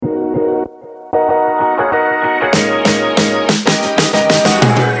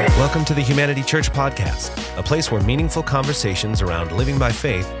to the Humanity Church podcast, a place where meaningful conversations around living by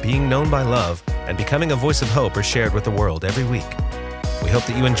faith, being known by love, and becoming a voice of hope are shared with the world every week. We hope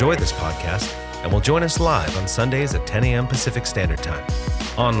that you enjoy this podcast and will join us live on Sundays at 10 a.m. Pacific Standard Time,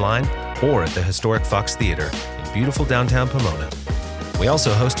 online or at the historic Fox Theater in beautiful downtown Pomona. We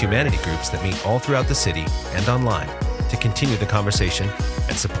also host humanity groups that meet all throughout the city and online to continue the conversation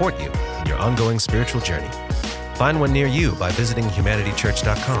and support you in your ongoing spiritual journey. Find one near you by visiting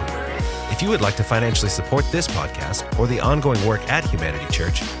humanitychurch.com. If you would like to financially support this podcast or the ongoing work at Humanity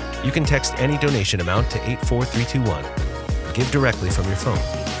Church, you can text any donation amount to 84321. Give directly from your phone.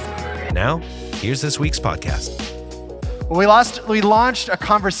 Now, here's this week's podcast. Well, we launched a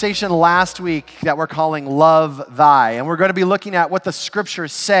conversation last week that we're calling Love Thy, and we're going to be looking at what the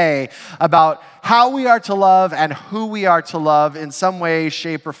scriptures say about how we are to love and who we are to love in some way,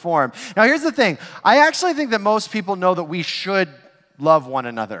 shape, or form. Now, here's the thing. I actually think that most people know that we should love one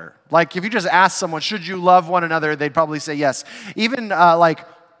another. Like, if you just ask someone, should you love one another, they'd probably say yes. Even,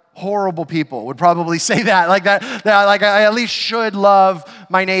 horrible people would probably say that. Like I at least should love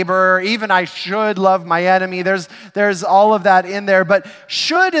my neighbor. Even I should love my enemy. There's all of that in there. But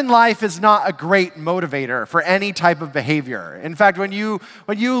should in life is not a great motivator for any type of behavior. In fact, when you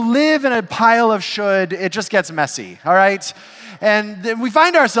live in a pile of should, it just gets messy, all right? And we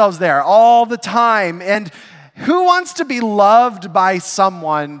find ourselves there all the time. And who wants to be loved by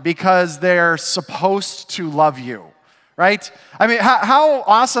someone because they're supposed to love you? Right? I mean, how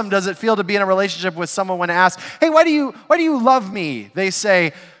awesome does it feel to be in a relationship with someone when asked, hey, why do you love me? They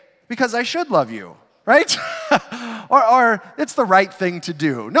say, because I should love you, right? or it's the right thing to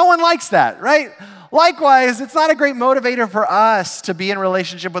do. No one likes that, right? Likewise, it's not a great motivator for us to be in a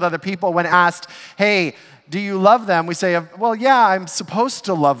relationship with other people when asked, hey, do you love them? We say, well, yeah, I'm supposed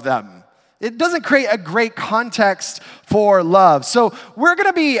to love them. It doesn't create a great context for love. So we're going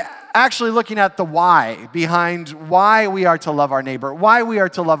to be actually looking at the why behind why we are to love our neighbor, why we are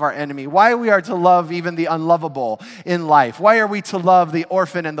to love our enemy, why we are to love even the unlovable in life. Why are we to love the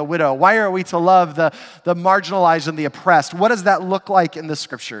orphan and the widow? Why are we to love the marginalized and the oppressed? What does that look like in the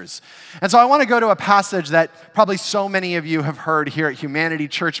scriptures? And so I want to go to a passage that probably so many of you have heard here at Humanity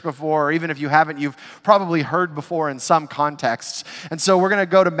Church before, or even if you haven't, you've probably heard before in some contexts. And so we're going to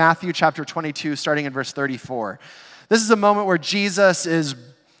go to Matthew chapter 22, starting in verse 34. This is a moment where Jesus is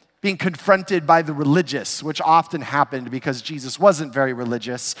being confronted by the religious, which often happened because Jesus wasn't very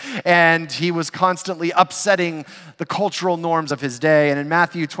religious, and he was constantly upsetting the cultural norms of his day. And in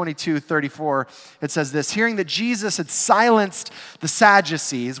Matthew 22:34, it says this, hearing that Jesus had silenced the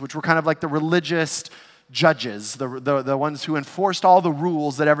Sadducees, which were kind of like the religious judges, the ones who enforced all the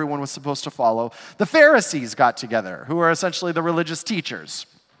rules that everyone was supposed to follow, the Pharisees got together, who are essentially the religious teachers.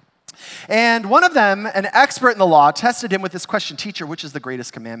 And one of them, an expert in the law, tested him with this question, teacher, which is the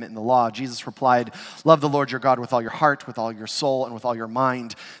greatest commandment in the law? Jesus replied, love the Lord your God with all your heart, with all your soul, and with all your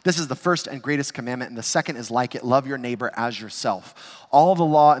mind. This is the first and greatest commandment, and the second is like it, love your neighbor as yourself. All the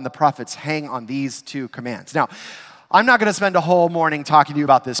law and the prophets hang on these two commands. Now, I'm not going to spend a whole morning talking to you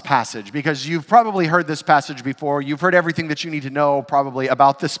about this passage because you've probably heard this passage before. You've heard everything that you need to know probably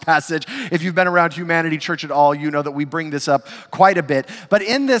about this passage. If you've been around Humanity Church at all, you know that we bring this up quite a bit. But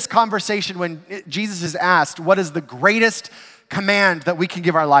in this conversation, when Jesus is asked, what is the greatest command that we can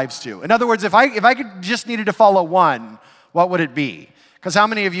give our lives to? In other words, if I could just needed to follow one, what would it be? Because how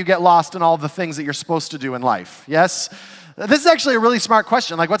many of you get lost in all the things that you're supposed to do in life? Yes? This is actually a really smart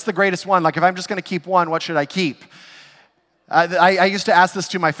question. Like, what's the greatest one? Like, if I'm just going to keep one, what should I keep? I used to ask this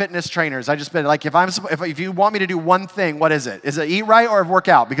to my fitness trainers. I just been like, if you want me to do one thing, what is it? Is it eat right or work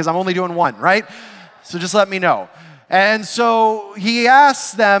out? Because I'm only doing one, right? So just let me know. And so he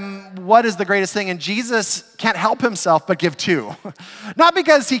asks them, what is the greatest thing? And Jesus can't help himself but give two. Not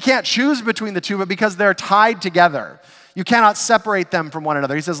because he can't choose between the two, but because they're tied together. You cannot separate them from one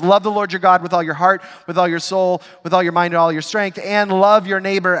another. He says, love the Lord your God with all your heart, with all your soul, with all your mind and all your strength, and love your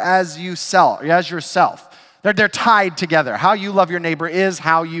neighbor as yourself. They're tied together. How you love your neighbor is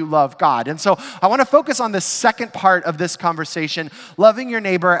how you love God. And so I want to focus on the second part of this conversation, loving your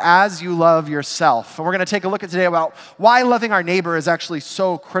neighbor as you love yourself. And we're going to take a look at today about why loving our neighbor is actually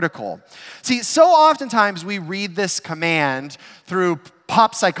so critical. See, so oftentimes we read this command through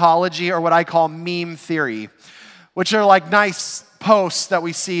pop psychology or what I call meme theory, which are like nice posts that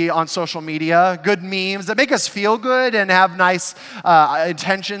we see on social media, good memes that make us feel good and have nice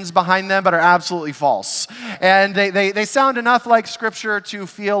intentions behind them, but are absolutely false. And they sound enough like scripture to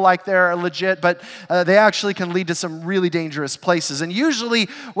feel like they're legit, but they actually can lead to some really dangerous places. And usually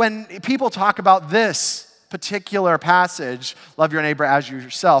when people talk about this particular passage, love your neighbor as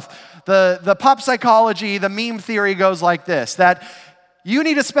yourself, the pop psychology, the meme theory goes like this, that you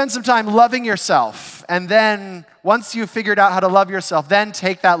need to spend some time loving yourself. And then once you've figured out how to love yourself, then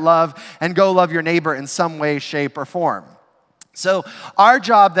take that love and go love your neighbor in some way, shape, or form. So our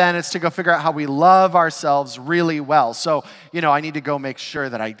job then is to go figure out how we love ourselves really well. So, I need to go make sure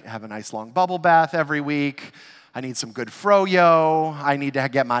that I have a nice long bubble bath every week. I need some good froyo. I need to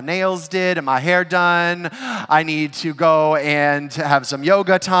get my nails did and my hair done. I need to go and have some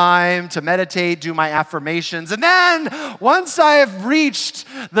yoga time, to meditate, do my affirmations. And then once I have reached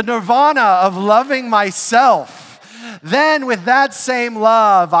the nirvana of loving myself, then with that same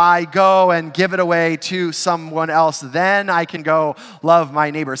love, I go and give it away to someone else. Then I can go love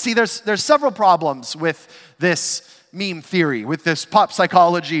my neighbor. See, there's several problems with this meme theory, with this pop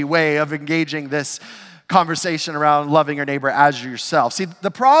psychology way of engaging this conversation around loving your neighbor as yourself. See,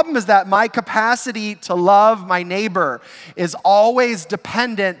 the problem is that my capacity to love my neighbor is always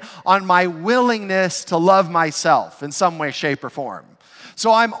dependent on my willingness to love myself in some way, shape, or form.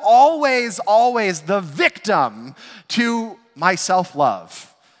 So I'm always the victim to my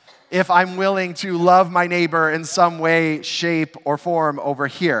self-love if I'm willing to love my neighbor in some way, shape, or form over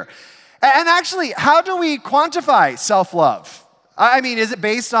here. And actually, how do we quantify self-love? I mean, is it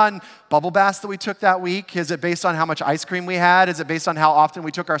based on bubble baths that we took that week? Is it based on how much ice cream we had? Is it based on how often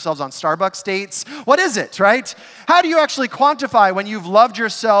we took ourselves on Starbucks dates? What is it, right? How do you actually quantify when you've loved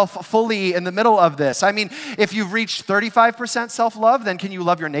yourself fully in the middle of this? I mean, if you've reached 35% self-love, then can you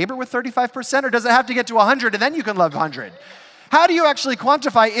love your neighbor with 35%? Or does it have to get to 100 and then you can love 100? How do you actually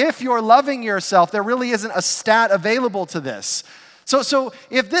quantify if you're loving yourself? There really isn't a stat available to this. So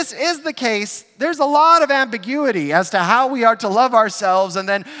if this is the case, there's a lot of ambiguity as to how we are to love ourselves, and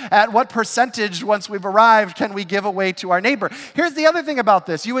then at what percentage, once we've arrived, can we give away to our neighbor. Here's the other thing about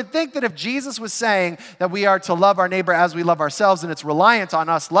this. You would think that if Jesus was saying that we are to love our neighbor as we love ourselves, and it's reliant on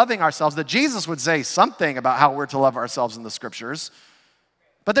us loving ourselves, that Jesus would say something about how we're to love ourselves in the scriptures.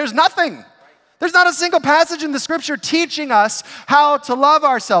 But there's nothing. There's not a single passage in the scripture teaching us how to love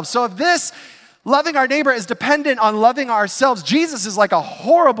ourselves. So if this loving our neighbor is dependent on loving ourselves, Jesus is like a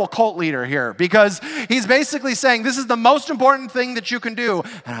horrible cult leader here, because he's basically saying this is the most important thing that you can do,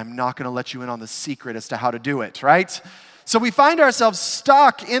 and I'm not going to let you in on the secret as to how to do it, right? So we find ourselves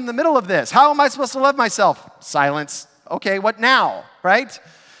stuck in the middle of this. How am I supposed to love myself? Silence. Okay, what now, right?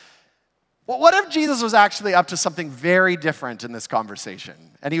 Well, what if Jesus was actually up to something very different in this conversation,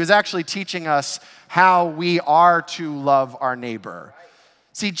 and he was actually teaching us how we are to love our neighbor?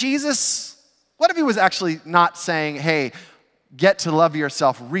 See, Jesus, what if he was actually not saying, hey, get to love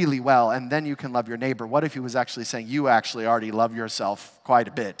yourself really well and then you can love your neighbor? What if he was actually saying, you actually already love yourself quite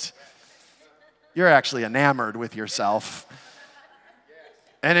a bit? You're actually enamored with yourself.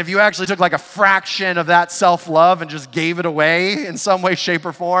 And if you actually took like a fraction of that self-love and just gave it away in some way, shape,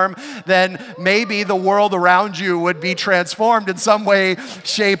 or form, then maybe the world around you would be transformed in some way,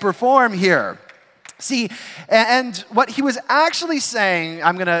 shape, or form here. See, and what he was actually saying,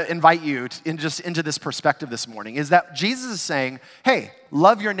 I'm going to invite you into this perspective this morning, is that Jesus is saying, hey,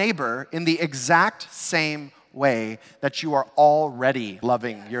 love your neighbor in the exact same way that you are already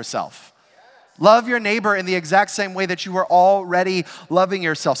loving yourself. Love your neighbor in the exact same way that you are already loving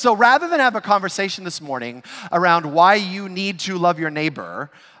yourself. So rather than have a conversation this morning around why you need to love your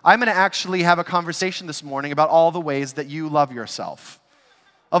neighbor, I'm going to actually have a conversation this morning about all the ways that you love yourself.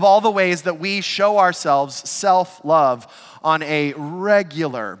 Of all the ways that we show ourselves self-love on a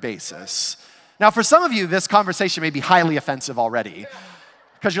regular basis. Now, for some of you, this conversation may be highly offensive already,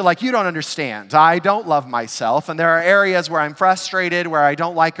 because you're like, you don't understand. I don't love myself, and there are areas where I'm frustrated, where I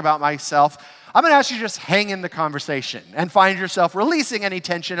don't like about myself. I'm going to ask you to just hang in the conversation and find yourself releasing any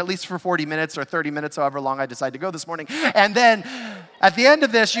tension, at least for 40 minutes or 30 minutes, however long I decide to go this morning. And then at the end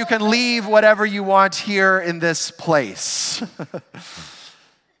of this, you can leave whatever you want here in this place.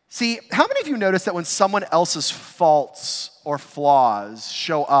 See, how many of you notice that when someone else's faults or flaws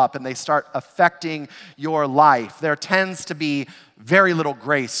show up and they start affecting your life, there tends to be very little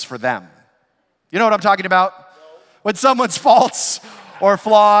grace for them? You know what I'm talking about? When someone's faults or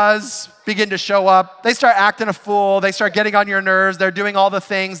flaws begin to show up, they start acting a fool, they start getting on your nerves, they're doing all the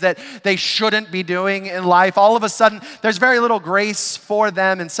things that they shouldn't be doing in life. All of a sudden, there's very little grace for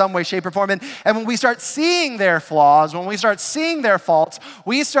them in some way, shape, or form. And when we start seeing their flaws, when we start seeing their faults,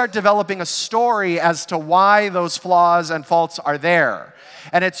 we start developing a story as to why those flaws and faults are there.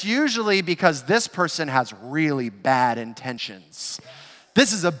 And it's usually because this person has really bad intentions.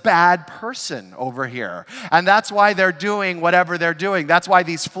 This is a bad person over here. And that's why they're doing whatever they're doing. That's why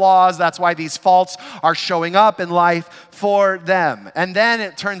these flaws, that's why these faults are showing up in life for them. And then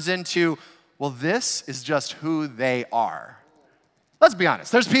it turns into, well, this is just who they are. Let's be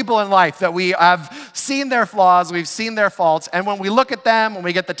honest. There's people in life that we have seen their flaws, we've seen their faults, and when we look at them, when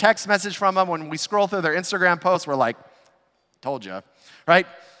we get the text message from them, when we scroll through their Instagram posts, we're like, told you, right?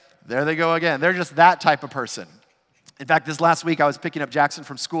 There they go again. They're just that type of person. In fact, this last week I was picking up Jackson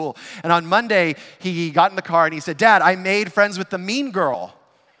from school, and on Monday he got in the car and he said, Dad, I made friends with the mean girl.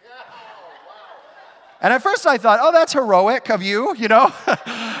 And at first I thought, oh, that's heroic of you, you know?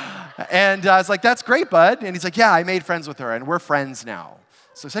 And I was like, that's great, bud. And he's like, yeah, I made friends with her, and we're friends now.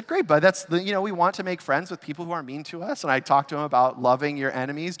 So I said, great, bud. We want to make friends with people who are mean to us. And I talked to him about loving your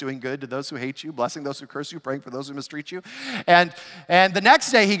enemies, doing good to those who hate you, blessing those who curse you, praying for those who mistreat you. And the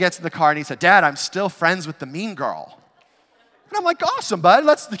next day he gets in the car and he said, Dad, I'm still friends with the mean girl. And I'm like, awesome, bud.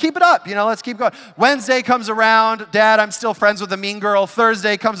 Let's keep it up. Let's keep going. Wednesday comes around. Dad, I'm still friends with the mean girl.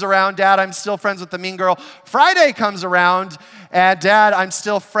 Thursday comes around. Dad, I'm still friends with the mean girl. Friday comes around. And Dad, I'm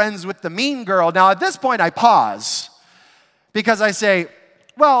still friends with the mean girl. Now, at this point, I pause because I say,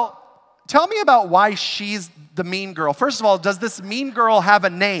 well, tell me about why she's the mean girl. First of all, does this mean girl have a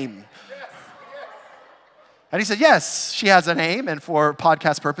name? And he said, yes, she has a name. And for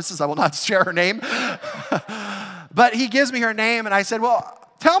podcast purposes, I will not share her name. But he gives me her name, and I said, well,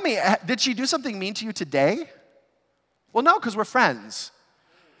 tell me, did she do something mean to you today? Well, no, because we're friends.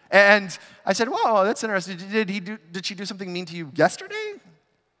 And I said, whoa, that's interesting. Did she do something mean to you yesterday?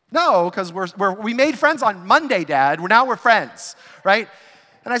 No, because we made friends on Monday, Dad. Now we're friends, right?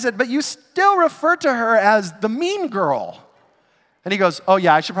 And I said, but you still refer to her as the mean girl. And he goes, oh,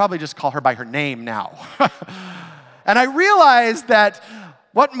 yeah, I should probably just call her by her name now. And I realized that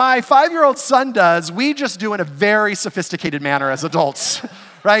what my 5-year-old son does, we just do in a very sophisticated manner as adults,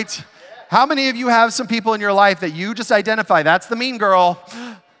 right? How many of you have some people in your life that you just identify, that's the mean girl,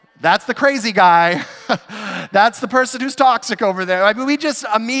 that's the crazy guy, that's the person who's toxic over there. I mean, we just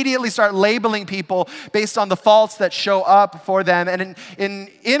immediately start labeling people based on the faults that show up for them. And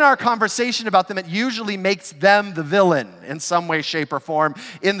in our conversation about them, it usually makes them the villain in some way, shape, or form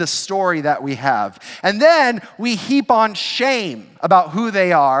in the story that we have. And then we heap on shame about who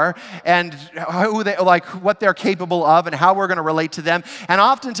they are and what they're capable of and how we're going to relate to them. And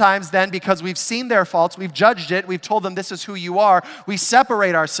oftentimes then, because we've seen their faults, we've judged it, we've told them this is who you are, we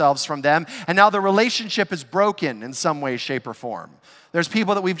separate ourselves from them, and now the relationship is broken in some way, shape, or form. There's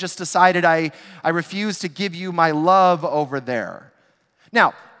people that we've just decided, I refuse to give you my love over there.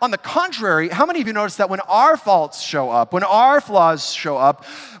 Now, on the contrary, how many of you notice that when our faults show up, when our flaws show up,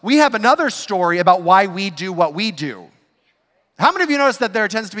 we have another story about why we do what we do? How many of you notice that there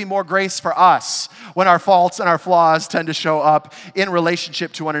tends to be more grace for us when our faults and our flaws tend to show up in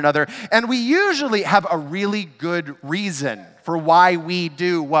relationship to one another? And we usually have a really good reason for why we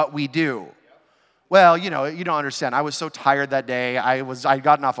do what we do. Well, you don't understand. I was so tired that day. I'd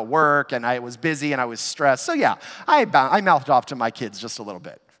gotten off of work, and I was busy, and I was stressed. So yeah, I mouthed off to my kids just a little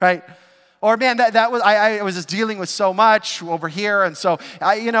bit, right? Or man, I was just dealing with so much over here, and so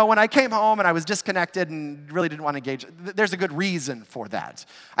when I came home and I was disconnected and really didn't want to engage, there's a good reason for that.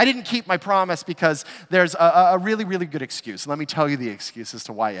 I didn't keep my promise because there's a really, really good excuse. Let me tell you the excuse as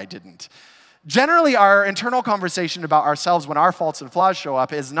to why I didn't. Generally, our internal conversation about ourselves when our faults and flaws show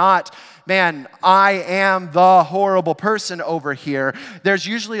up is not, man, I am the horrible person over here. There's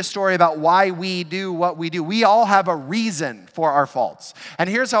usually a story about why we do what we do. We all have a reason for our faults. And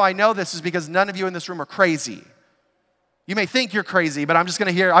here's how I know this is because none of you in this room are crazy. You may think you're crazy, but I'm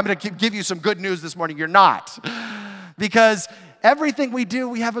going to give you some good news this morning. You're not. Because everything we do,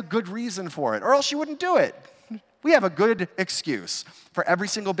 we have a good reason for it, or else you wouldn't do it. We have a good excuse for every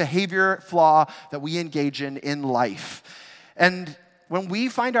single behavior flaw that we engage in life. And when we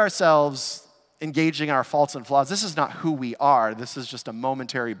find ourselves engaging in our faults and flaws, this is not who we are. This is just a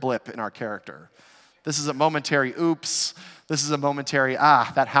momentary blip in our character. This is a momentary oops. This is a momentary,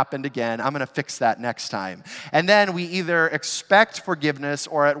 that happened again. I'm going to fix that next time. And then we either expect forgiveness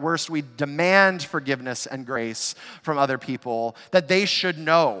or at worst we demand forgiveness and grace from other people that they should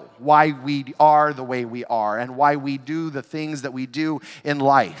know why we are the way we are and why we do the things that we do in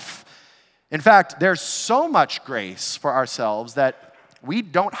life. In fact, there's so much grace for ourselves that we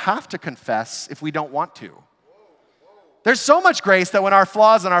don't have to confess if we don't want to. There's so much grace that when our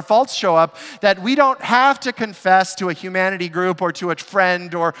flaws and our faults show up, that we don't have to confess to a humanity group or to a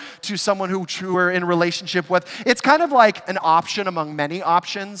friend or to someone who we're in relationship with. It's kind of like an option among many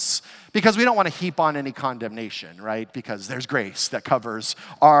options because we don't want to heap on any condemnation, right? Because there's grace that covers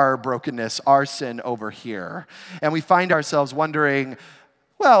our brokenness, our sin over here. And we find ourselves wondering,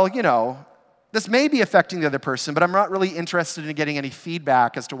 well, this may be affecting the other person, but I'm not really interested in getting any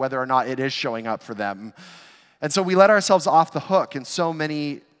feedback as to whether or not it is showing up for them. And so we let ourselves off the hook in so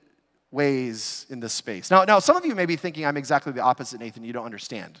many ways in this space. Now, some of you may be thinking I'm exactly the opposite, Nathan. You don't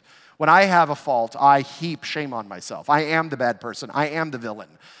understand. When I have a fault, I heap shame on myself. I am the bad person. I am the villain.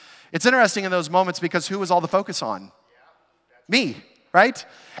 It's interesting in those moments because who is all the focus on? Me, right?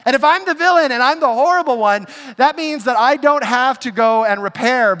 And if I'm the villain and I'm the horrible one, that means that I don't have to go and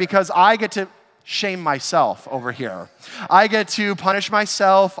repair because I get to shame myself over here. I get to punish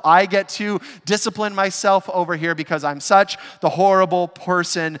myself. I get to discipline myself over here because I'm such the horrible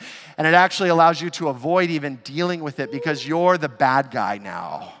person. And it actually allows you to avoid even dealing with it because you're the bad guy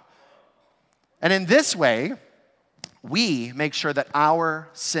now. And in this way, we make sure that our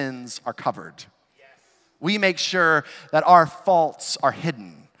sins are covered. We make sure that our faults are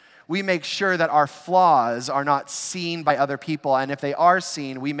hidden. We make sure that our flaws are not seen by other people. And if they are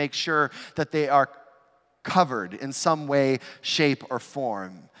seen, we make sure that they are covered in some way, shape, or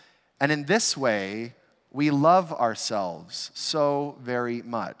form. And in this way, we love ourselves so very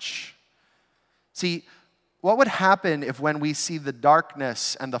much. See, what would happen if when we see the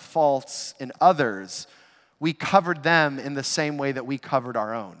darkness and the faults in others, we covered them in the same way that we covered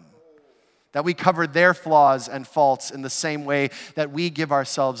our own? That we covered their flaws and faults in the same way that we give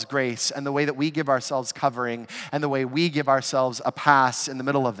ourselves grace and the way that we give ourselves covering and the way we give ourselves a pass in the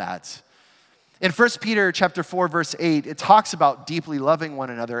middle of that. In 1 Peter chapter 4, verse 8, it talks about deeply loving one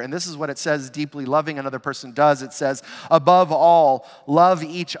another. And this is what it says deeply loving another person does. It says, above all, love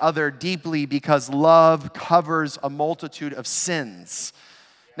each other deeply because love covers a multitude of sins.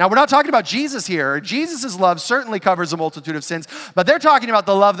 Now, we're not talking about Jesus here. Jesus' love certainly covers a multitude of sins, but they're talking about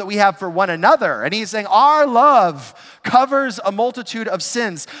the love that we have for one another. And he's saying our love covers a multitude of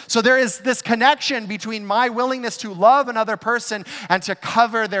sins. So there is this connection between my willingness to love another person and to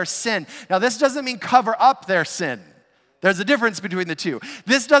cover their sin. Now, this doesn't mean cover up their sin. There's a difference between the two.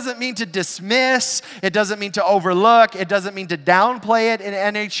 This doesn't mean to dismiss. It doesn't mean to overlook. It doesn't mean to downplay it in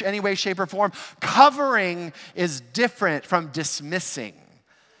any way, shape, or form. Covering is different from dismissing.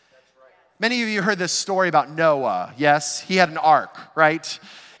 Many of you heard this story about Noah, yes? He had an ark, right?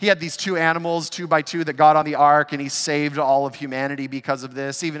 He had these two animals, 2 by 2, that got on the ark, and he saved all of humanity because of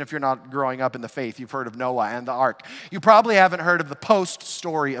this. Even if you're not growing up in the faith, you've heard of Noah and the ark. You probably haven't heard of the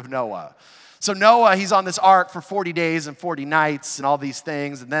post-story of Noah. So Noah, he's on this ark for 40 days and 40 nights and all these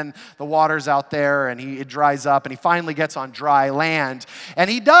things, and then the water's out there and it dries up and he finally gets on dry land. And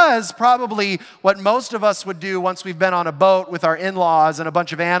he does probably what most of us would do once we've been on a boat with our in-laws and a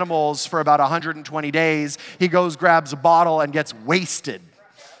bunch of animals for about 120 days. He goes, grabs a bottle and gets wasted.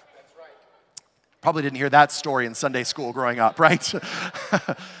 Probably didn't hear that story in Sunday school growing up, right?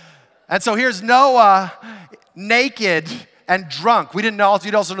 And so here's Noah naked and drunk. We didn't know,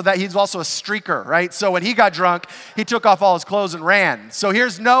 you'd also know that he's also a streaker, right? So when he got drunk, he took off all his clothes and ran. So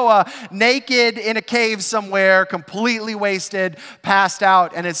here's Noah naked in a cave somewhere, completely wasted, passed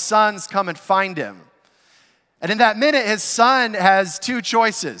out, and his sons come and find him. And in that minute, his son has 2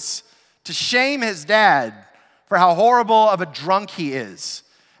 choices: to shame his dad for how horrible of a drunk he is,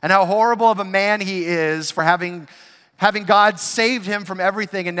 and how horrible of a man he is for having God saved him from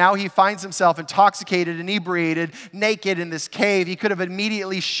everything, and now he finds himself intoxicated, inebriated, naked in this cave. He could have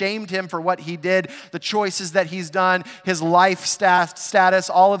immediately shamed him for what he did, the choices that he's done, his life status,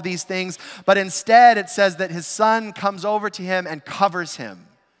 all of these things. But instead, it says that his son comes over to him and covers him.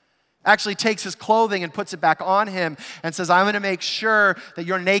 Actually takes his clothing and puts it back on him and says, I'm going to make sure that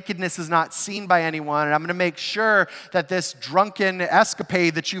your nakedness is not seen by anyone, and I'm going to make sure that this drunken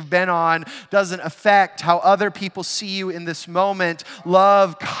escapade that you've been on doesn't affect how other people see you in this moment.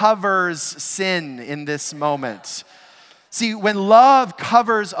 Love covers sin in this moment. See, when love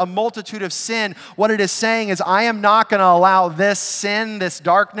covers a multitude of sin, what it is saying is, I am not going to allow this sin, this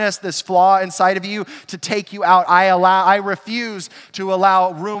darkness, this flaw inside of you to take you out. I refuse to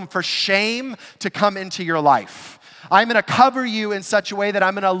allow room for shame to come into your life. I'm going to cover you in such a way that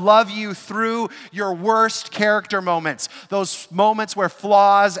I'm going to love you through your worst character moments. Those moments where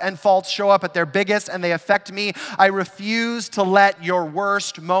flaws and faults show up at their biggest and they affect me. I refuse to let your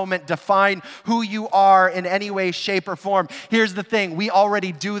worst moment define who you are in any way, shape, or form. Here's the thing. We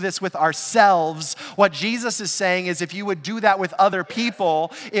already do this with ourselves. What Jesus is saying is if you would do that with other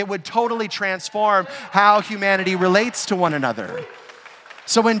people, it would totally transform how humanity relates to one another.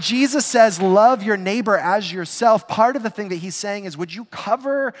 So when Jesus says, love your neighbor as yourself, part of the thing that he's saying is, would you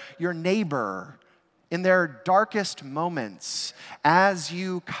cover your neighbor in their darkest moments as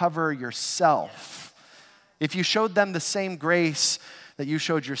you cover yourself? If you showed them the same grace that you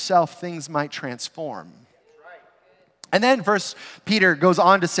showed yourself, things might transform. And then Peter goes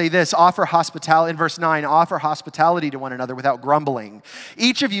on to say this, offer hospitality, in verse 9, offer hospitality to one another without grumbling.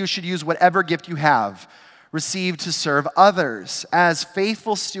 Each of you should use whatever gift you have received to serve others as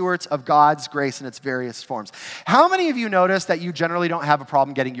faithful stewards of God's grace in its various forms. How many of you notice that you generally don't have a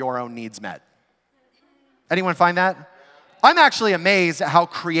problem getting your own needs met? Anyone find that? I'm actually amazed at how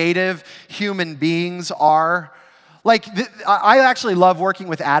creative human beings are. Like, I actually love working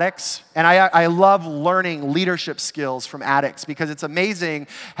with addicts, and I love learning leadership skills from addicts, because it's amazing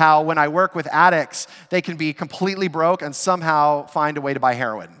how when I work with addicts, they can be completely broke and somehow find a way to buy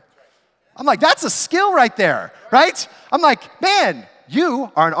heroin. I'm like, that's a skill right there, right? I'm like, man,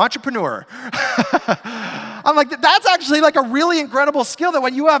 you are an entrepreneur. I'm like, that's actually like a really incredible skill, that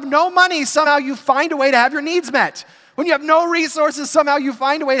when you have no money, somehow you find a way to have your needs met. When you have no resources, somehow you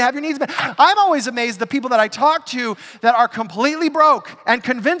find a way to have your needs met. I'm always amazed the people that I talk to that are completely broke and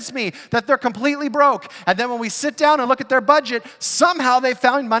convince me that they're completely broke. And then when we sit down and look at their budget, somehow they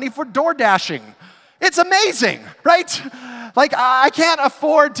found money for door dashing. It's amazing, right? Like, I can't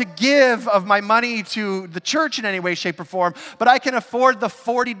afford to give of my money to the church in any way, shape, or form, but I can afford the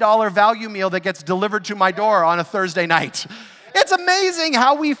 $40 value meal that gets delivered to my door on a Thursday night. It's amazing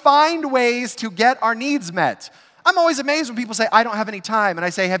how we find ways to get our needs met. I'm always amazed when people say, I don't have any time. And I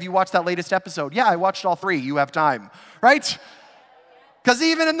say, have you watched that latest episode? Yeah, I watched all 3. You have time, right? Because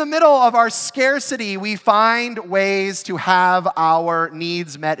even in the middle of our scarcity, we find ways to have our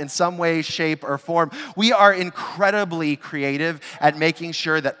needs met in some way, shape, or form. We are incredibly creative at making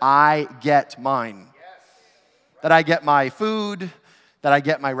sure that I get mine. That I get my food, that I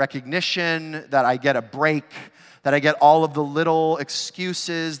get my recognition, that I get a break, that I get all of the little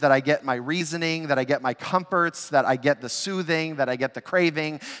excuses, that I get my reasoning, that I get my comforts, that I get the soothing, that I get the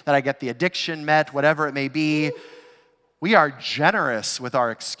craving, that I get the addiction met, whatever it may be. We are generous with our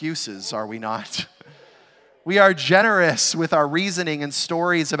excuses, are we not? We are generous with our reasoning and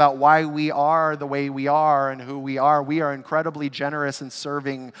stories about why we are the way we are and who we are. We are incredibly generous in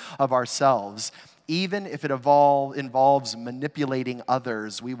serving of ourselves. Even if it involves manipulating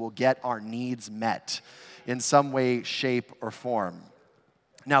others, we will get our needs met in some way, shape, or form.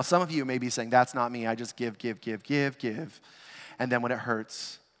 Now, some of you may be saying, that's not me. I just give. And then when it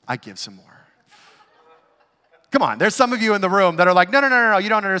hurts, I give some more. Come on, there's some of you in the room that are like, no, you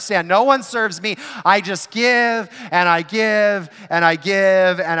don't understand. No one serves me. I just give, and I give, and I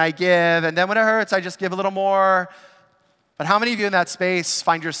give, and I give. And then when it hurts, I just give a little more. But how many of you in that space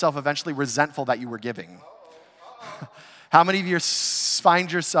find yourself eventually resentful that you were giving? How many of you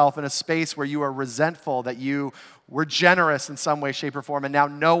find yourself in a space where you are resentful that you were generous in some way, shape, or form, and now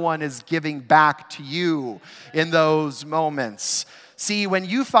no one is giving back to you in those moments? See, when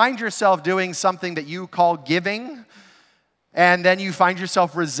you find yourself doing something that you call giving, and then you find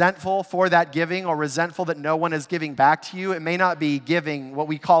yourself resentful for that giving or resentful that no one is giving back to you, it may not be giving. What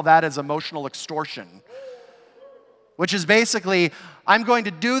we call that is emotional extortion, which is basically, I'm going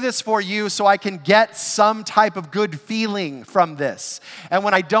to do this for you so I can get some type of good feeling from this. And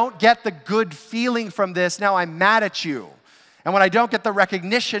when I don't get the good feeling from this, now I'm mad at you. And when I don't get the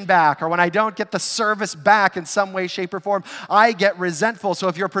recognition back, or when I don't get the service back in some way, shape, or form, I get resentful. So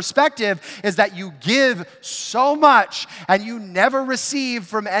if your perspective is that you give so much and you never receive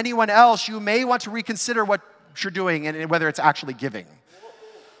from anyone else, you may want to reconsider what you're doing and whether it's actually giving.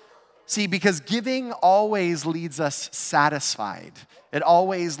 See, because giving always leads us satisfied. It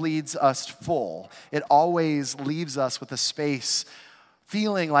always leads us full. It always leaves us with a space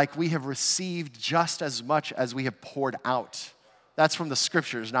feeling like we have received just as much as we have poured out. That's from the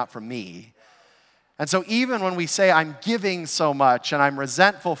scriptures, not from me. And so even when we say I'm giving so much and I'm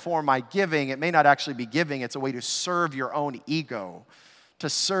resentful for my giving, it may not actually be giving. It's a way to serve your own ego, to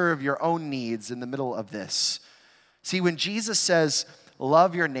serve your own needs in the middle of this. See, when Jesus says,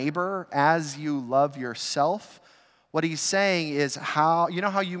 love your neighbor as you love yourself, what he's saying is how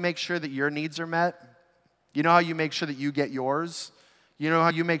you make sure that your needs are met? You know how you make sure that you get yours? You know how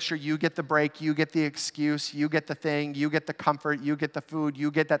you make sure you get the break, you get the excuse, you get the thing, you get the comfort, you get the food, you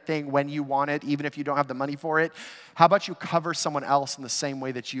get that thing when you want it, even if you don't have the money for it? How about you cover someone else in the same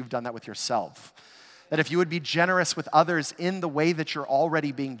way that you've done that with yourself? That if you would be generous with others in the way that you're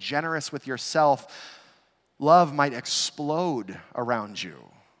already being generous with yourself, love might explode around you.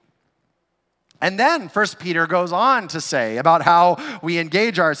 And then 1 Peter goes on to say about how we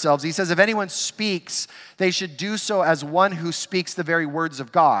engage ourselves. He says, if anyone speaks, they should do so as one who speaks the very words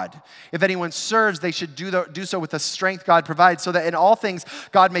of God. If anyone serves, they should do so with the strength God provides, so that in all things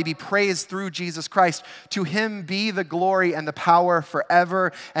God may be praised through Jesus Christ. To him be the glory and the power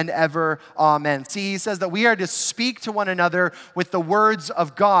forever and ever. Amen. See, he says that we are to speak to one another with the words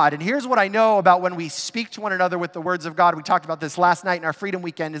of God. And here's what I know about when we speak to one another with the words of God. We talked about this last night in our Freedom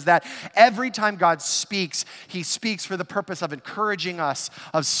Weekend, is that every time God speaks, he speaks for the purpose of encouraging us,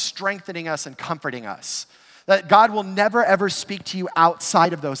 of strengthening us, and comforting us. That God will never, ever speak to you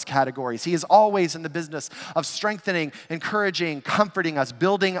outside of those categories. He is always in the business of strengthening, encouraging, comforting us,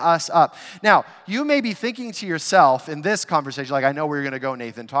 building us up. Now, you may be thinking to yourself in this conversation, like, I know where you're going to go,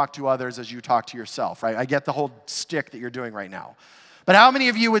 Nathan. Talk to others as you talk to yourself, right? I get the whole stick that you're doing right now. But how many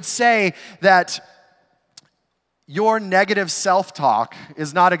of you would say that your negative self-talk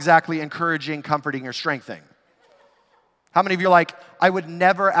is not exactly encouraging, comforting, or strengthening? How many of you are like, I would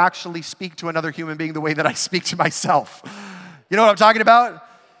never actually speak to another human being the way that I speak to myself? You know what I'm talking about?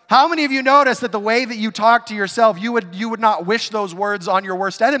 How many of you notice that the way that you talk to yourself, you would not wish those words on your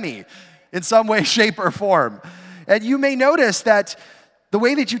worst enemy in some way, shape, or form? And you may notice that the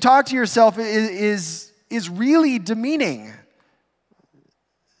way that you talk to yourself is really demeaning.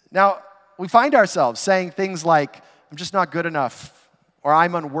 Now, we find ourselves saying things like, I'm just not good enough, or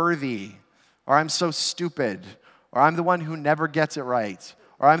I'm unworthy, or I'm so stupid, or I'm the one who never gets it right,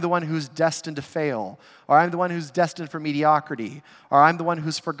 or I'm the one who's destined to fail, or I'm the one who's destined for mediocrity, or I'm the one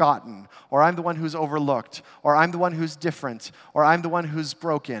who's forgotten, or I'm the one who's overlooked, or I'm the one who's different, or I'm the one who's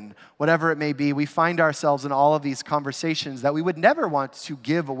broken. Whatever it may be, we find ourselves in all of these conversations that we would never want to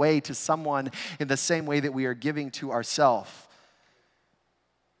give away to someone in the same way that we are giving to ourselves.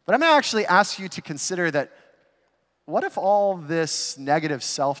 But I'm going to actually ask you to consider that, what if all this negative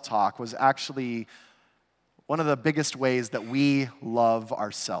self-talk was actually one of the biggest ways that we love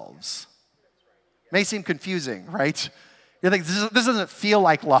ourselves? May seem confusing, right? You're like, this doesn't feel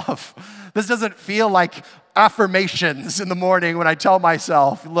like love. This doesn't feel like affirmations in the morning when I tell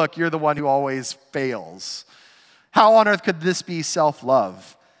myself, look, you're the one who always fails. How on earth could this be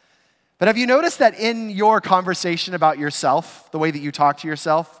self-love? But have you noticed that in your conversation about yourself, the way that you talk to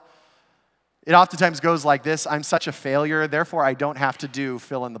yourself, it oftentimes goes like this: I'm such a failure, therefore I don't have to do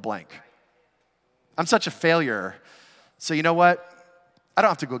fill in the blank. I'm such a failure, so you know what? I don't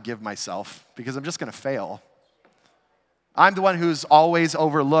have to go give myself because I'm just going to fail. I'm the one who's always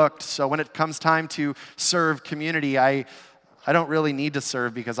overlooked, so when it comes time to serve community, I don't really need to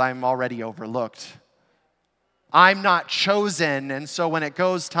serve because I'm already overlooked. I'm not chosen, and so when it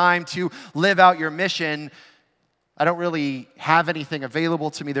goes time to live out your mission, I don't really have anything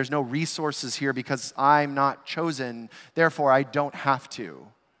available to me. There's no resources here because I'm not chosen. Therefore, I don't have to.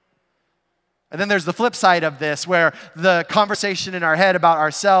 And then there's the flip side of this, where the conversation in our head about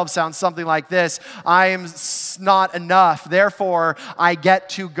ourselves sounds something like this: I am not enough. Therefore, I get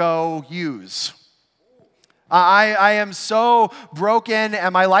to go use. I am so broken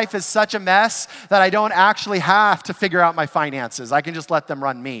and my life is such a mess that I don't actually have to figure out my finances. I can just let them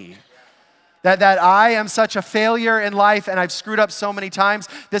run me. That I am such a failure in life and I've screwed up so many times.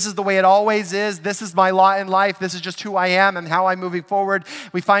 This is the way it always is. This is my lot in life. This is just who I am and how I'm moving forward.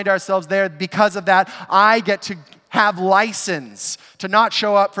 We find ourselves there. Because of that, I get to have license to not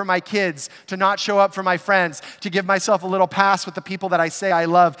show up for my kids, to not show up for my friends, to give myself a little pass with the people that I say I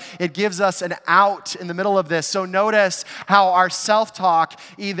love. It gives us an out in the middle of this. So notice how our self-talk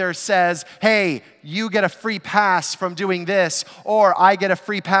either says, hey, you get a free pass from doing this, or I get a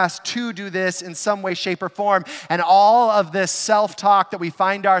free pass to do this in some way, shape, or form. And all of this self-talk that we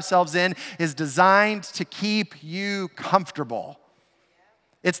find ourselves in is designed to keep you comfortable.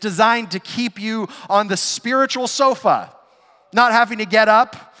 It's designed to keep you on the spiritual sofa, not having to get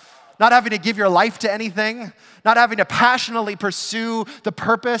up, not having to give your life to anything, not having to passionately pursue the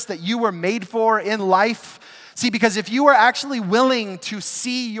purpose that you were made for in life. See, because if you are actually willing to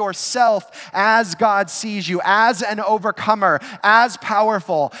see yourself as God sees you, as an overcomer, as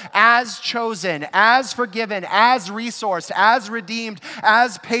powerful, as chosen, as forgiven, as resourced, as redeemed,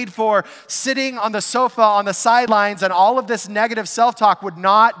 as paid for, sitting on the sofa on the sidelines, and all of this negative self-talk would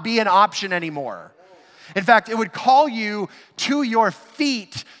not be an option anymore. In fact, it would call you to your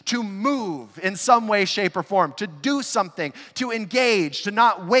feet to move in some way, shape, or form, to do something, to engage, to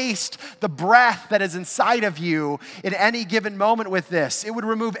not waste the breath that is inside of you in any given moment with this. It would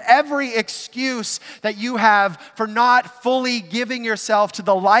remove every excuse that you have for not fully giving yourself to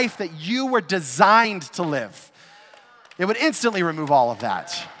the life that you were designed to live. It would instantly remove all of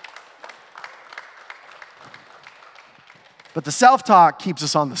that. But the self-talk keeps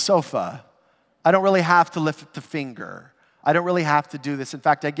us on the sofa. I don't really have to lift the finger. I don't really have to do this. In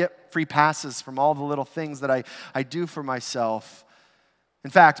fact, I get free passes from all the little things that I do for myself. In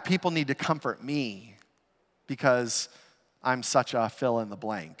fact, people need to comfort me because I'm such a fill in the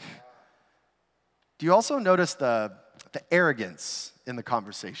blank. Do you also notice the arrogance in the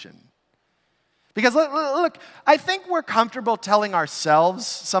conversation? Because look, I think we're comfortable telling ourselves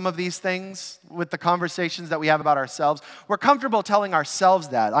some of these things with the conversations that we have about ourselves. We're comfortable telling ourselves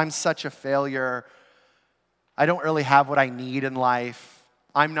that. I'm such a failure. I don't really have what I need in life.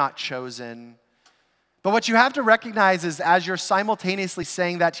 I'm not chosen. But what you have to recognize is as you're simultaneously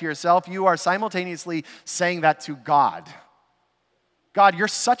saying that to yourself, you are simultaneously saying that to God. God, you're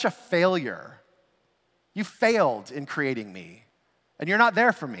such a failure. You failed in creating me, and you're not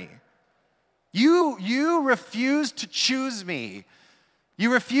there for me. You refuse to choose me.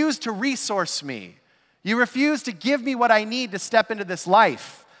 You refuse to resource me. You refuse to give me what I need to step into this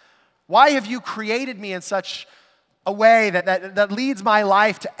life. Why have you created me in such a way that leads my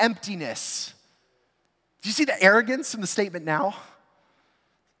life to emptiness? Do you see the arrogance in the statement now?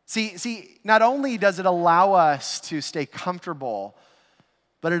 See, not only does it allow us to stay comfortable,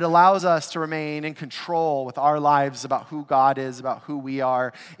 but it allows us to remain in control with our lives about who God is, about who we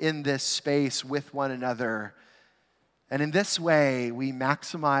are in this space with one another. And in this way, we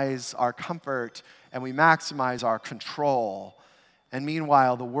maximize our comfort and we maximize our control. And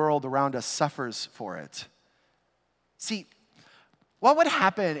meanwhile, the world around us suffers for it. See, what would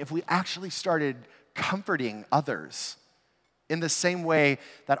happen if we actually started comforting others in the same way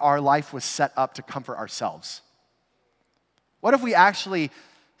that our life was set up to comfort ourselves? What if we actually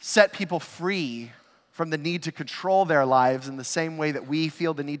set people free from the need to control their lives in the same way that we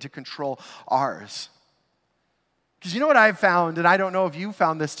feel the need to control ours? Because you know what I've found, and I don't know if you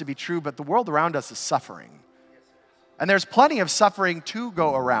found this to be true, but the world around us is suffering. And there's plenty of suffering to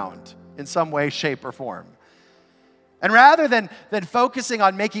go around in some way, shape, or form. And rather than focusing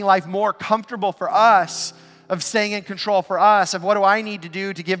on making life more comfortable for us, of staying in control for us, of what do I need to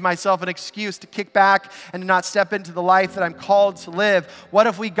do to give myself an excuse to kick back and to not step into the life that I'm called to live, what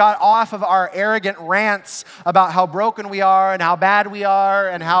if we got off of our arrogant rants about how broken we are and how bad we are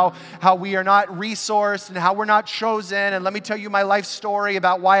and how we are not resourced and how we're not chosen, and let me tell you my life story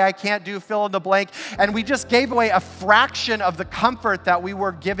about why I can't do fill in the blank, and we just gave away a fraction of the comfort that we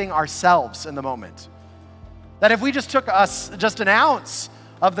were giving ourselves in the moment. That if we just took us just an ounce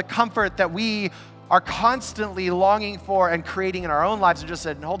of the comfort that we are constantly longing for and creating in our own lives and just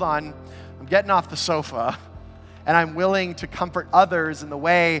said, hold on, I'm getting off the sofa and I'm willing to comfort others in the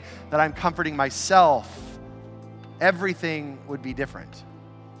way that I'm comforting myself, everything would be different.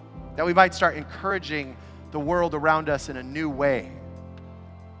 That we might start encouraging the world around us in a new way.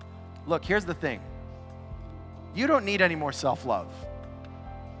 Look, here's the thing. You don't need any more self-love.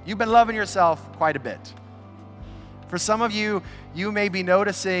 You've been loving yourself quite a bit. For some of you, you may be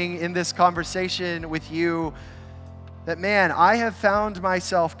noticing in this conversation with you that, man, I have found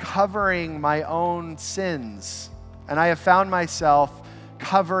myself covering my own sins, and I have found myself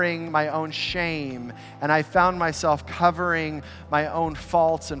covering my own shame, and I found myself covering my own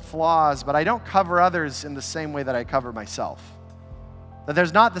faults and flaws, but I don't cover others in the same way that I cover myself. That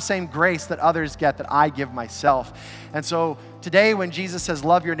there's not the same grace that others get that I give myself. And so today when Jesus says,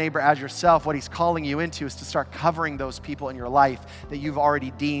 love your neighbor as yourself, what he's calling you into is to start covering those people in your life that you've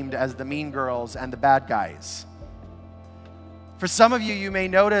already deemed as the mean girls and the bad guys. For some of you, you may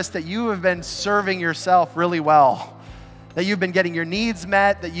notice that you have been serving yourself really well. That you've been getting your needs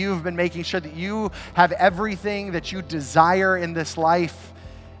met, that you've been making sure that you have everything that you desire in this life.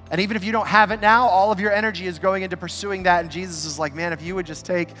 And even if you don't have it now, all of your energy is going into pursuing that. And Jesus is like, man, if you would just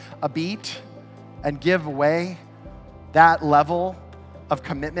take a beat and give away that level of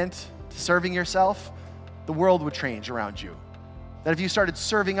commitment to serving yourself, the world would change around you. That if you started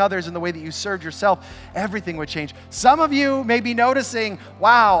serving others in the way that you served yourself, everything would change. Some of you may be noticing,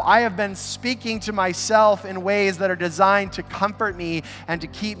 wow, I have been speaking to myself in ways that are designed to comfort me and to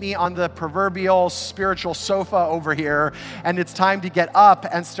keep me on the proverbial spiritual sofa over here. And it's time to get up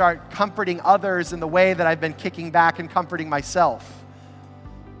and start comforting others in the way that I've been kicking back and comforting myself.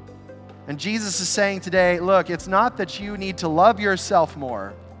 And Jesus is saying today, look, it's not that you need to love yourself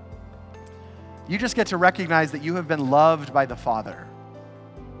more. You just get to recognize that you have been loved by the Father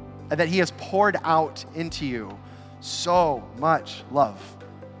and that he has poured out into you so much love.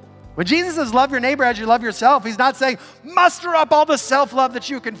 When Jesus says love your neighbor as you love yourself, he's not saying muster up all the self-love that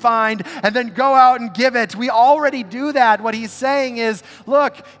you can find and then go out and give it. We already do that. What he's saying is,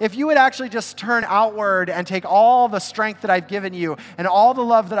 look, if you would actually just turn outward and take all the strength that I've given you and all the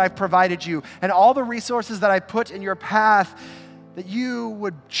love that I've provided you and all the resources that I've put in your path, that you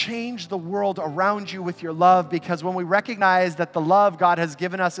would change the world around you with your love, because when we recognize that the love God has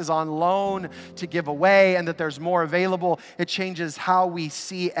given us is on loan to give away and that there's more available, it changes how we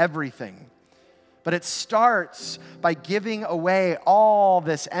see everything. But it starts by giving away all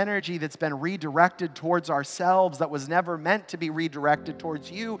this energy that's been redirected towards ourselves that was never meant to be redirected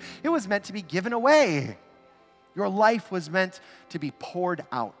towards you. It was meant to be given away. Your life was meant to be poured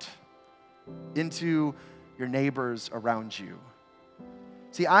out into your neighbors around you.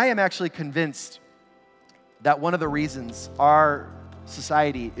 See, I am actually convinced that one of the reasons our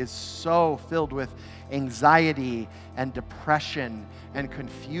society is so filled with anxiety and depression and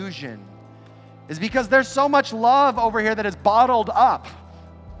confusion is because there's so much love over here that is bottled up,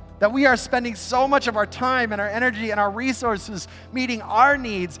 that we are spending so much of our time and our energy and our resources meeting our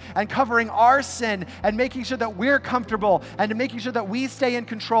needs and covering our sin and making sure that we're comfortable and making sure that we stay in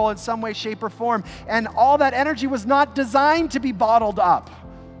control in some way, shape, or form. And all that energy was not designed to be bottled up.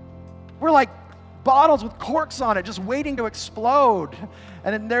 We're like bottles with corks on it, just waiting to explode.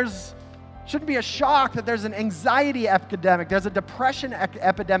 And then shouldn't be a shock that there's an anxiety epidemic, there's a depression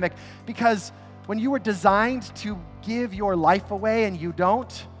epidemic, because when you were designed to give your life away and you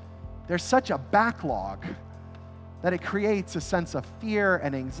don't, there's such a backlog that it creates a sense of fear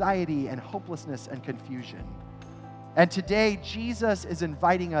and anxiety and hopelessness and confusion. And today, Jesus is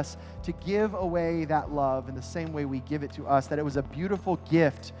inviting us to give away that love in the same way we give it to us, that it was a beautiful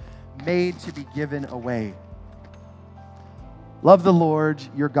gift made to be given away. Love the Lord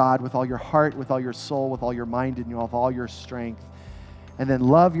your God with all your heart, with all your soul, with all your mind, and with all your strength. And then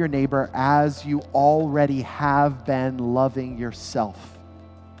love your neighbor as you already have been loving yourself.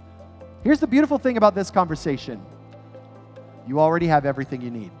 Here's the beautiful thing about this conversation. You already have everything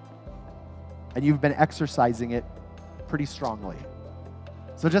you need. And you've been exercising it pretty strongly.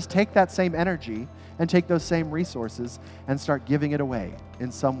 So just take that same energy and take those same resources and start giving it away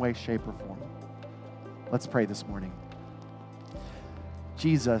in some way, shape, or form. Let's pray this morning.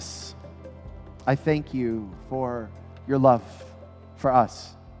 Jesus, I thank you for your love for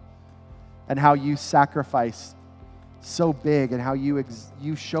us and how you sacrificed so big and how you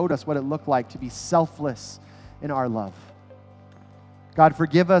showed us what it looked like to be selfless in our love. God,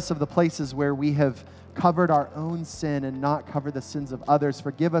 forgive us of the places where we have covered our own sin and not covered the sins of others.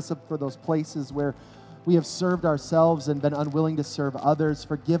 Forgive us for those places where we have served ourselves and been unwilling to serve others.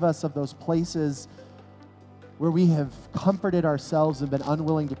 Forgive us of those places where we have comforted ourselves and been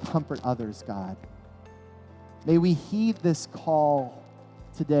unwilling to comfort others, God. May we heed this call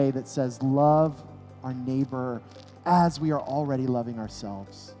today that says, love our neighbor as we are already loving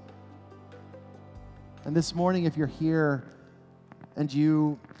ourselves. And this morning, if you're here and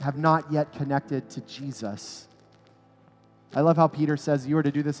you have not yet connected to Jesus, I love how Peter says you are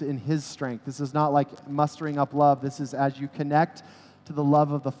to do this in his strength. This is not like mustering up love. This is as you connect to the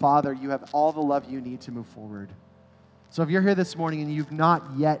love of the Father, you have all the love you need to move forward. So if you're here this morning and you've not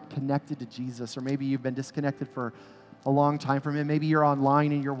yet connected to Jesus, or maybe you've been disconnected for a long time from him, maybe you're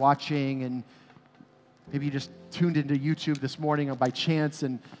online and you're watching, and maybe you just tuned into YouTube this morning by chance,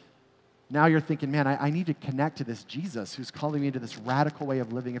 and now you're thinking, man, I need to connect to this Jesus who's calling me into this radical way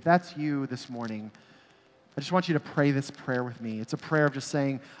of living. If that's you this morning, I just want you to pray this prayer with me. It's a prayer of just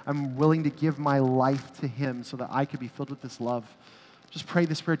saying, I'm willing to give my life to him so that I could be filled with this love. Just pray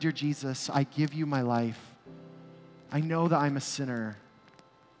this prayer. Dear Jesus, I give you my life. I know that I'm a sinner,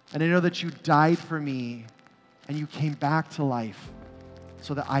 and I know that you died for me, and you came back to life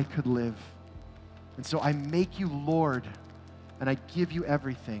so that I could live. And so I make you Lord, and I give you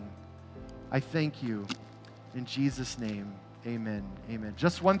everything. I thank you. In Jesus' name, amen. Amen.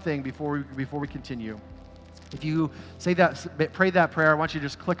 Just one thing before we continue. If you pray that prayer, I want you to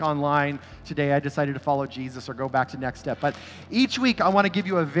just click online. Today I decided to follow Jesus, or go back to Next Step. But each week I want to give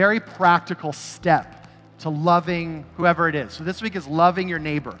you a very practical step to loving whoever it is. So this week is loving your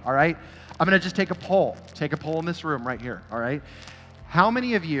neighbor, all right? I'm going to just take a poll. Take a poll in this room right here, all right? How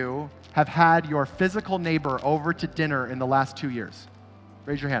many of you have had your physical neighbor over to dinner in the last 2 years?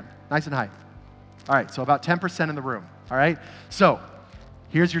 Raise your hand, nice and high. All right, so about 10% in the room, all right? So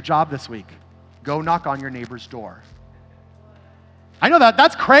here's your job this week. Go knock on your neighbor's door. I know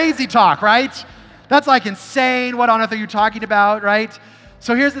that's crazy talk, right? That's like insane. What on earth are you talking about, right?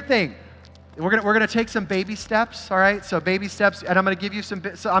 So here's the thing. We're gonna take some baby steps, all right? So baby steps, and I'm gonna give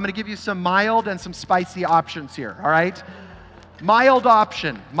you some mild and some spicy options here, all right? Mild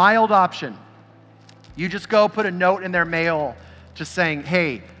option. You just go put a note in their mail just saying,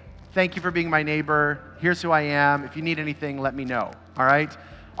 hey, thank you for being my neighbor. Here's who I am. If you need anything, let me know, all right?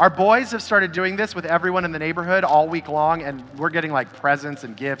 Our boys have started doing this with everyone in the neighborhood all week long, and we're getting like presents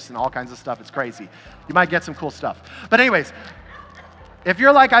and gifts and all kinds of stuff. It's crazy. You might get some cool stuff. But anyways, if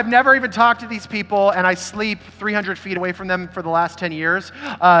you're like, I've never even talked to these people and I sleep 300 feet away from them for the last 10 years,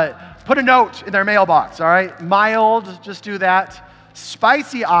 put a note in their mailbox, all right? Mild, just do that.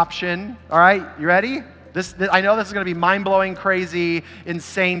 Spicy option, all right? You ready? I know this is going to be mind-blowing, crazy,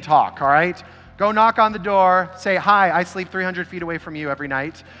 insane talk, all right? Go knock on the door, say, hi, I sleep 300 feet away from you every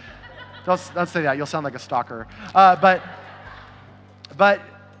night. Don't say that, you'll sound like a stalker. But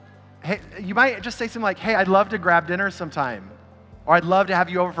hey, you might just say something like, hey, I'd love to grab dinner sometime. Or I'd love to have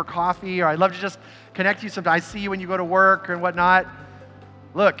you over for coffee, or I'd love to just connect you sometime. I see you when you go to work and whatnot.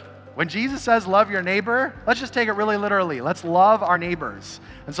 Look, when Jesus says love your neighbor, let's just take it really literally. Let's love our neighbors.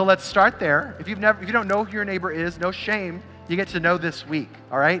 And so let's start there. If you don't know who your neighbor is, no shame. You get to know this week,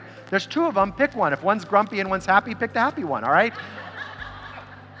 all right? There's two of them, pick one. If one's grumpy and one's happy, pick the happy one, all right?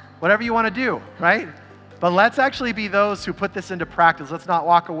 Whatever you want to do, right? But let's actually be those who put this into practice. Let's not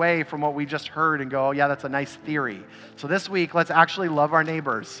walk away from what we just heard and go, oh yeah, that's a nice theory. So this week, let's actually love our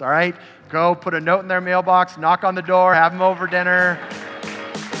neighbors, all right? Go put a note in their mailbox, knock on the door, have them over dinner,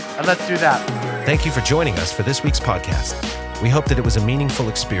 and let's do that. Thank you for joining us for this week's podcast. We hope that it was a meaningful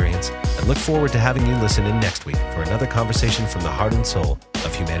experience and look forward to having you listen in next week for another conversation from the heart and soul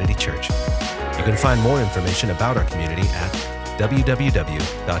of Humanity Church. You can find more information about our community at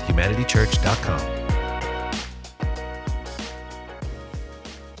www.humanitychurch.com.